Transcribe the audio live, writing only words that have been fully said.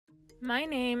My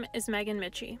name is Megan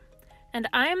Mitchie, and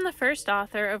I am the first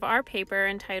author of our paper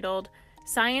entitled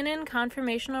Cyanin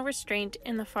Conformational Restraint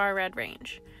in the Far Red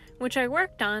Range, which I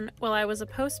worked on while I was a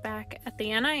postbac at the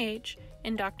NIH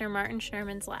in Dr. Martin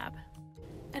Schnerman's lab.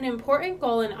 An important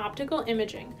goal in optical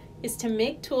imaging is to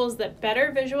make tools that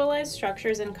better visualize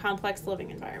structures in complex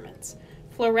living environments.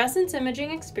 Fluorescence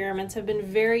imaging experiments have been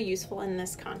very useful in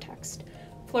this context.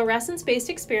 Fluorescence-based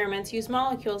experiments use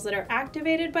molecules that are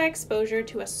activated by exposure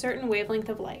to a certain wavelength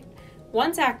of light.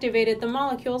 Once activated, the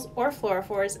molecules, or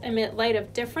fluorophores, emit light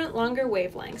of different longer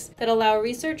wavelengths that allow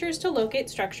researchers to locate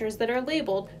structures that are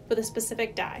labeled with a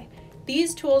specific dye.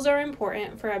 These tools are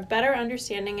important for a better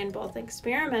understanding in both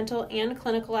experimental and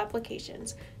clinical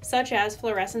applications, such as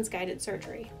fluorescence-guided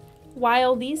surgery.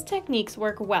 While these techniques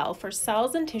work well for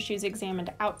cells and tissues examined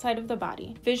outside of the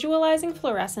body, visualizing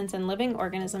fluorescence in living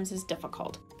organisms is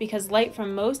difficult because light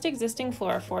from most existing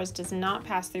fluorophores does not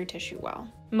pass through tissue well.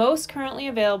 Most currently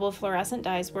available fluorescent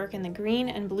dyes work in the green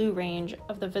and blue range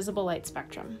of the visible light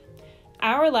spectrum.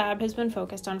 Our lab has been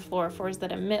focused on fluorophores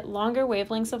that emit longer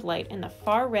wavelengths of light in the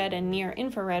far red and near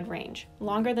infrared range,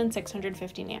 longer than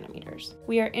 650 nanometers.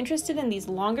 We are interested in these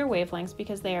longer wavelengths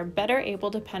because they are better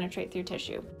able to penetrate through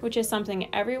tissue, which is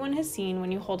something everyone has seen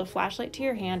when you hold a flashlight to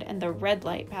your hand and the red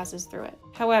light passes through it.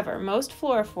 However, most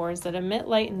fluorophores that emit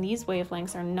light in these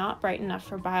wavelengths are not bright enough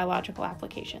for biological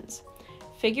applications.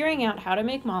 Figuring out how to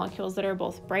make molecules that are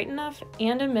both bright enough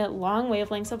and emit long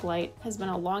wavelengths of light has been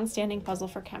a long-standing puzzle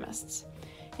for chemists.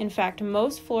 In fact,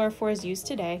 most fluorophores used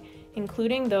today,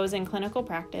 including those in clinical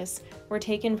practice, were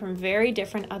taken from very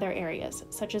different other areas,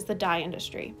 such as the dye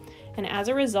industry, and as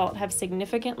a result have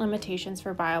significant limitations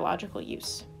for biological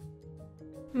use.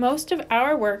 Most of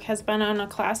our work has been on a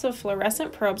class of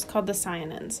fluorescent probes called the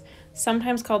cyanins,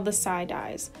 sometimes called the Cy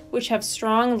dyes, which have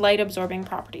strong light-absorbing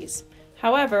properties.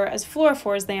 However, as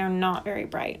fluorophores, they are not very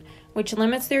bright, which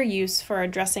limits their use for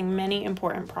addressing many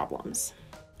important problems.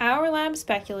 Our lab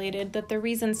speculated that the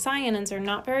reason cyanins are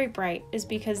not very bright is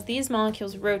because these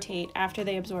molecules rotate after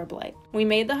they absorb light. We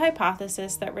made the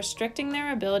hypothesis that restricting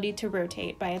their ability to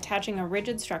rotate by attaching a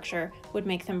rigid structure would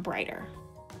make them brighter.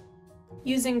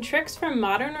 Using tricks from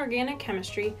modern organic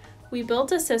chemistry, we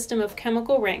built a system of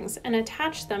chemical rings and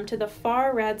attached them to the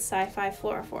far red Cy5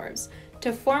 fluorophores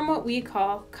to form what we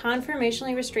call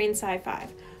conformationally restrained Cy5,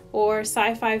 or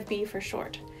Cy5b for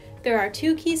short. There are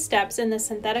two key steps in the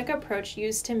synthetic approach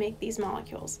used to make these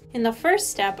molecules. In the first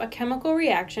step, a chemical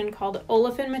reaction called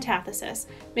olefin metathesis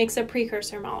makes a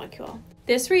precursor molecule.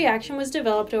 This reaction was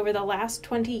developed over the last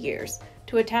 20 years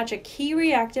to attach a key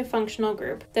reactive functional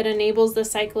group that enables the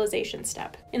cyclization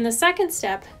step. In the second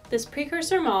step, this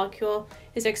precursor molecule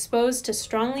is exposed to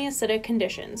strongly acidic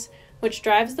conditions, which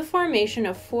drives the formation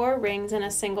of 4 rings in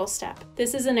a single step.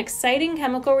 This is an exciting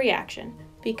chemical reaction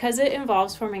because it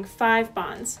involves forming 5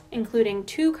 bonds, including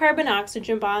 2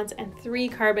 carbon-oxygen bonds and 3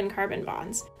 carbon-carbon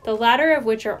bonds, the latter of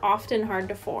which are often hard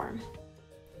to form.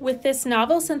 With this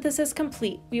novel synthesis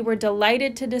complete, we were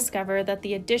delighted to discover that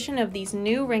the addition of these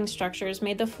new ring structures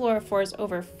made the fluorophores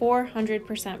over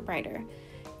 400% brighter.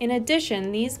 In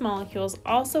addition, these molecules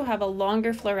also have a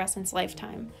longer fluorescence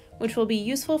lifetime, which will be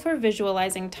useful for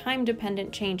visualizing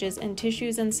time-dependent changes in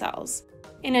tissues and cells.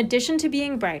 In addition to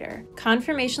being brighter,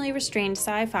 conformationally restrained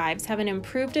Cy5s have an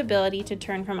improved ability to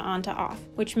turn from on to off,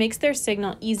 which makes their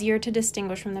signal easier to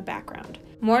distinguish from the background.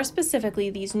 More specifically,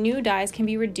 these new dyes can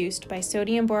be reduced by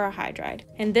sodium borohydride,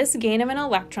 and this gain of an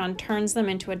electron turns them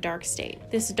into a dark state.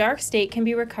 This dark state can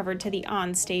be recovered to the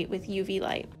on state with UV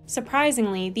light.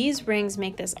 Surprisingly, these rings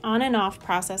make this on and off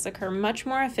process occur much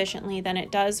more efficiently than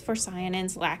it does for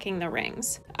cyanins lacking the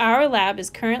rings. Our lab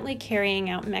is currently carrying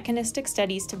out mechanistic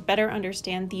studies to better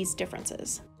understand these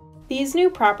differences. These new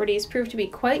properties prove to be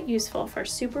quite useful for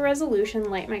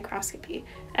super-resolution light microscopy,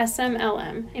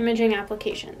 SMLM, imaging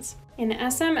applications. In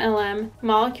SMLM,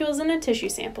 molecules in a tissue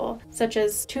sample, such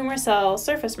as tumor cell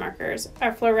surface markers,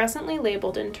 are fluorescently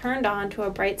labeled and turned on to a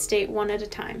bright state one at a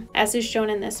time, as is shown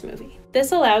in this movie.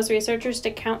 This allows researchers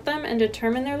to count them and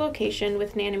determine their location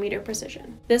with nanometer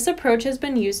precision. This approach has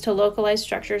been used to localize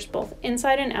structures both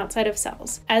inside and outside of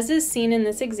cells, as is seen in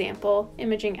this example,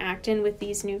 imaging actin with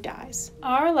these new dyes.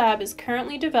 Our lab is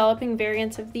currently developing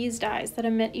variants of these dyes that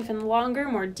emit even longer,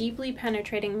 more deeply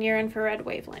penetrating near-infrared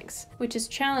wavelengths, which is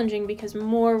challenging because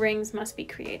more rings must be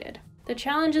created. The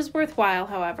challenge is worthwhile,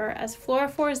 however, as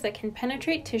fluorophores that can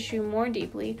penetrate tissue more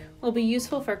deeply will be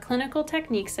useful for clinical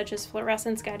techniques such as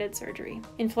fluorescence-guided surgery.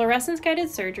 In fluorescence-guided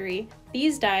surgery,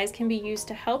 these dyes can be used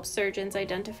to help surgeons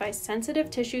identify sensitive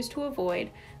tissues to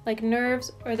avoid, like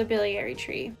nerves or the biliary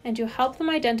tree, and to help them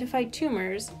identify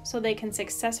tumors so they can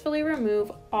successfully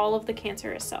remove all of the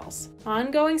cancerous cells.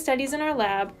 Ongoing studies in our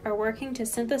lab are working to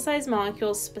synthesize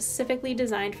molecules specifically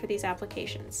designed for these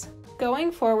applications.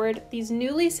 Going forward, these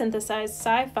newly synthesized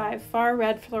Psi-5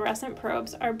 far-red fluorescent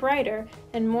probes are brighter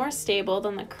and more stable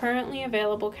than the currently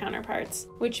available counterparts,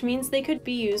 which means they could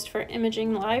be used for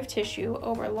imaging live tissue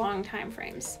over long time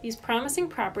frames. These promising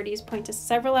properties point to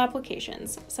several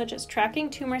applications, such as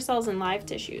tracking tumor cells in live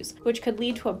tissues, which could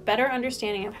lead to a better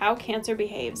understanding of how cancer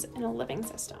behaves in a living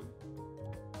system.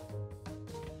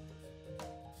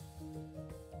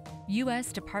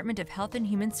 U.S. Department of Health and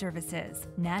Human Services,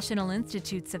 National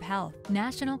Institutes of Health,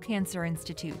 National Cancer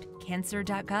Institute,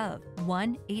 cancer.gov,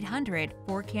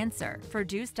 1-800-4CANCER,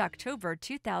 produced October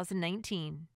 2019.